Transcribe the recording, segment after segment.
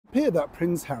appear that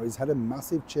Prince Harry's had a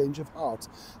massive change of heart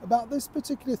about this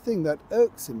particular thing that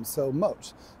irks him so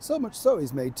much. So much so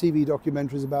he's made TV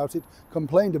documentaries about it,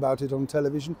 complained about it on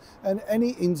television, and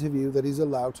any interview that he's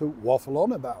allowed to waffle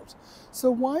on about.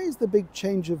 So why is the big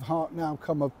change of heart now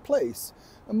come of place?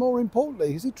 And more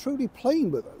importantly, is he truly playing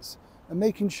with us? And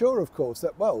making sure, of course,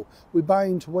 that, well, we buy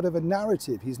into whatever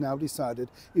narrative he's now decided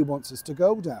he wants us to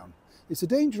go down. It's a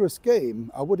dangerous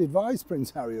game. I would advise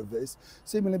Prince Harry of this,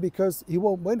 seemingly because he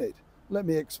won't win it. Let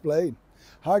me explain.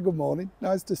 Hi, good morning.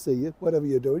 Nice to see you. Whatever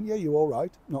you're doing. Yeah, you all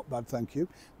right? Not bad, thank you.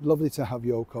 Lovely to have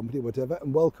your company, whatever.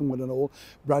 And welcome one and all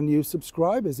brand new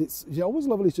subscribers. It's always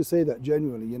lovely to say that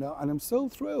genuinely, and I'm so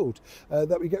thrilled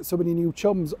that we get so many new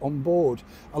chums on board.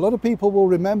 A lot of people will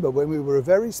remember when we were a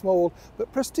very small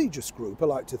but prestigious group, I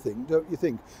like to think, don't you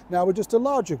think? Now we're just a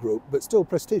larger group, but still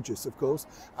prestigious, of course,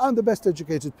 and the best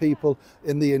educated people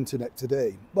in the internet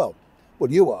today. Well,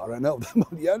 you are, I know.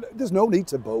 Yeah, there's no need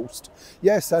to boast.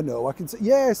 Yes, I know. I can say,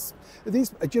 yes,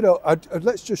 these,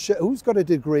 let's just share. Who's got a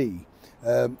degree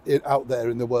out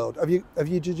there in the world?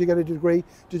 Did you get a degree?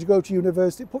 Did you go to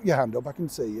university? Put your hand up, I can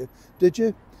see you. Did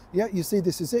you? Yeah, you see,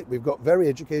 this is it. We've got very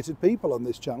educated people on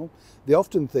this channel. They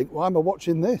often think, why am I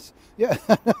watching this? Yeah,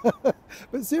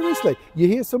 but seriously, you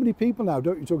hear so many people now,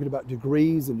 don't you, talking about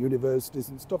degrees and universities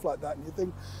and stuff like that, and you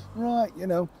think, right,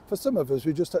 for some of us,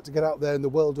 we just had to get out there in the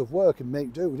world of work and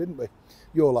make do, didn't we?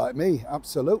 You're like me,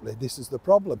 absolutely. This is the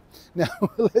problem. Now,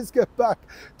 let's get back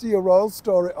to your royal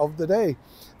story of the day.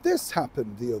 This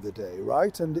happened the other day,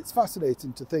 right? And it's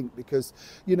fascinating to think because,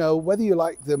 whether you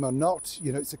like them or not,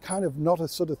 it's a kind of not a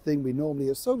sort of thing we normally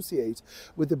associate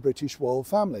with the British royal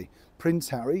family. Prince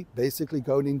Harry basically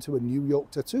going into a New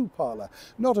York tattoo parlour.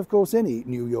 Not, of course, any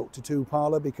New York tattoo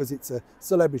parlour because it's a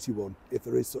celebrity one, if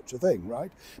there is such a thing,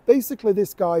 right? Basically,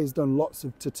 this guy has done lots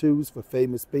of tattoos for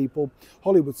famous people,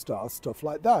 Hollywood stars, stuff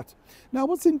like that. Now,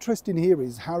 what's interesting here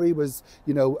is Harry was,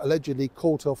 allegedly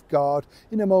caught off guard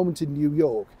in a moment in New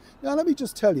York. Now, let me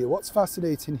just tell you what's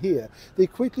fascinating here. They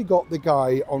quickly got the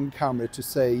guy on camera to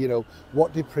say,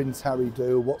 what did Prince Harry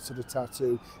do? What sort of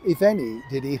tattoo, if any,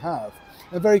 did he have?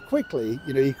 And very quickly,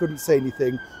 he couldn't say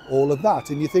anything, all of that.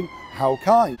 And you think, how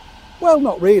kind? Well,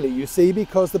 not really, you see,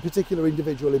 because the particular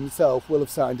individual himself will have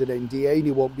signed an NDA and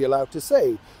he won't be allowed to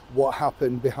say what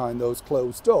happened behind those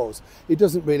closed doors. It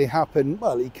doesn't really happen,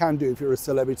 well, he can do if you're a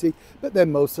celebrity, but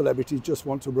then most celebrities just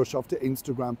want to rush off to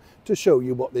Instagram to show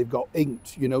you what they've got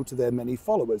inked, to their many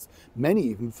followers. Many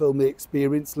even film the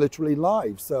experience literally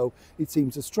live, so it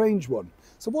seems a strange one.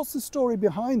 So what's the story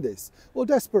behind this? Well,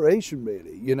 desperation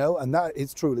really, and that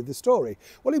is truly the story.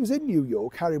 Well, he was in New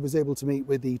York. Harry was able to meet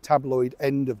with the tabloid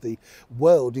end of the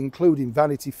world, including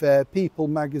Vanity Fair, People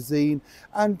magazine,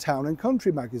 and Town and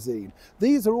Country magazine.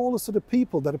 These are all the sort of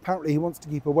people that apparently he wants to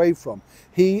keep away from.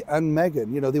 He and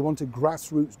Meghan, they wanted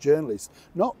grassroots journalists,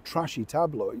 not trashy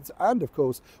tabloids. And of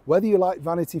course, whether you like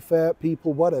Vanity Fair,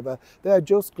 People, whatever, they're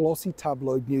just glossy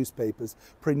tabloid newspapers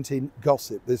printing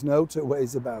gossip. There's no two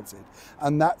ways about it.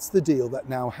 And that's the deal that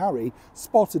now Harry,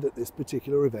 spotted at this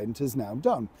particular event, has now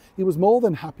done. He was more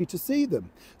than happy to see them.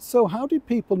 So how did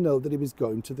people know that he was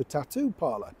going to the tattoo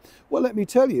parlour? Well, let me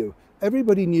tell you,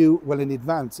 everybody knew well in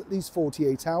advance, at least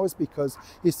 48 hours, because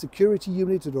his security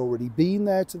unit had already been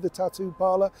there to the tattoo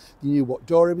parlour. They knew what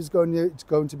door he was going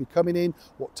to be coming in,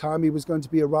 what time he was going to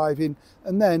be arriving,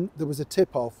 and then there was a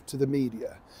tip-off to the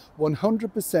media.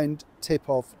 100%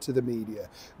 tip-off to the media.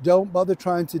 Don't bother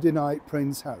trying to deny it,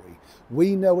 Prince Harry.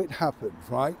 We know it happened,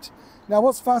 right? Now,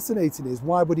 what's fascinating is,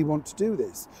 why would he want to do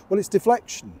this? Well, it's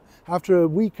deflection. After a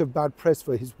week of bad press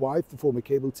for his wife, the former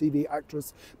cable TV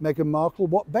actress Meghan Markle,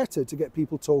 what better to get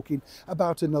people talking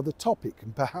about another topic?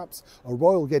 And perhaps a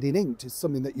royal getting inked is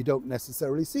something that you don't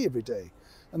necessarily see every day.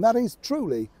 And that is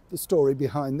truly the story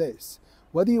behind this.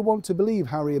 Whether you want to believe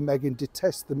Harry and Meghan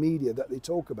detest the media that they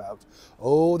talk about,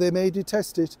 oh, they may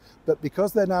detest it, but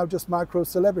because they're now just micro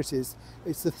celebrities,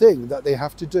 it's the thing that they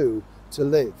have to do to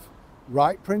live.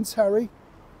 Right, Prince Harry?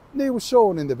 Neil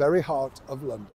Sean in the very heart of London.